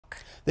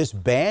This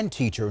band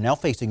teacher now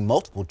facing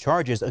multiple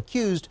charges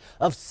accused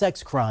of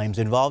sex crimes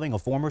involving a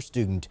former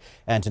student.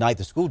 And tonight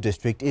the school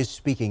district is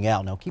speaking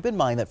out. Now keep in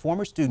mind that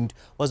former student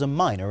was a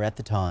minor at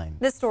the time.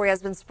 This story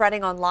has been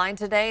spreading online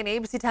today, and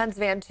ABC 10's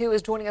Van 2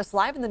 is joining us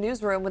live in the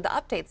newsroom with the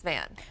updates.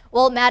 Van.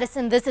 Well,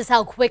 Madison, this is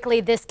how quickly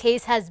this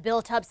case has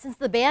built up. Since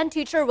the band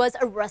teacher was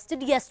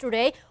arrested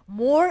yesterday,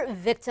 more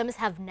victims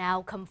have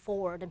now come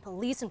forward, and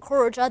police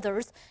encourage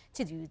others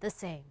to do the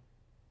same.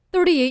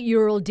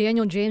 38-year-old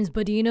Daniel James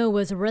Baudino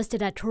was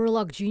arrested at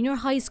Turlock Junior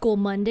High School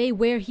Monday,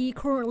 where he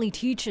currently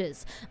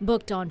teaches,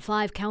 booked on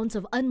 5 counts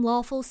of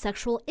unlawful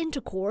sexual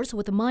intercourse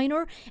with a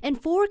minor and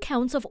 4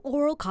 counts of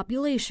oral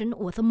copulation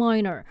with a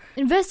minor.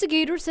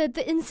 Investigators said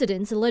the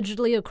incidents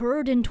allegedly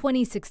occurred in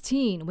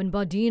 2016 when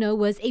Baudino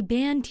was a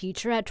band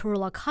teacher at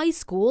Turlock High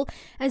School,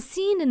 as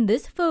seen in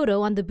this photo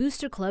on the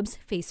Booster Club's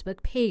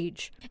Facebook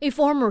page. A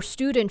former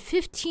student,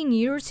 15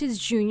 years his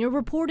junior,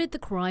 reported the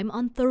crime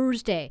on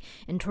Thursday,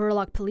 and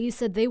Turlock Police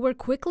said they were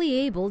quickly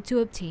able to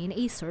obtain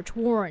a search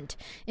warrant.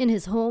 In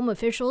his home,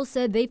 officials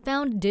said they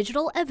found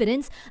digital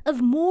evidence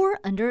of more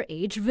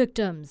underage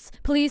victims.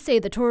 Police say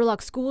the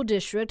Turlock School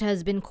District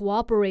has been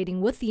cooperating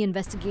with the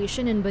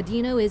investigation, and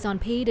Baudino is on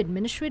paid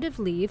administrative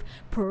leave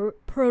per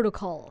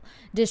protocol.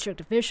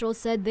 District officials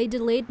said they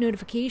delayed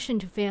notification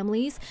to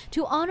families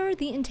to honor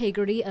the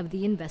integrity of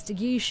the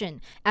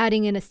investigation,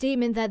 adding in a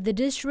statement that the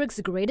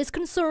district's greatest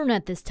concern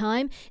at this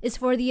time is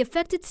for the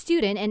affected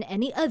student and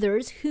any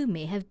others who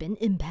may have been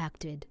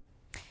impacted.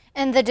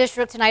 And the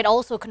district tonight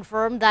also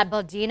confirmed that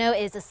Baudino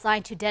is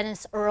assigned to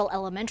Dennis Earl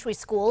Elementary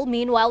School.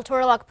 Meanwhile,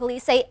 Turlock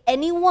Police say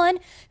anyone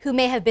who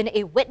may have been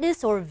a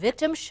witness or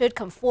victim should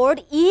come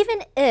forward,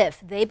 even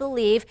if they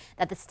believe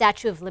that the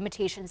statute of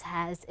limitations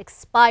has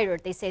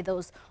expired. They say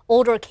those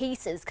older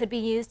cases could be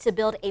used to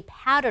build a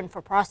pattern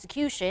for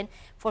prosecution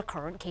for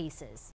current cases.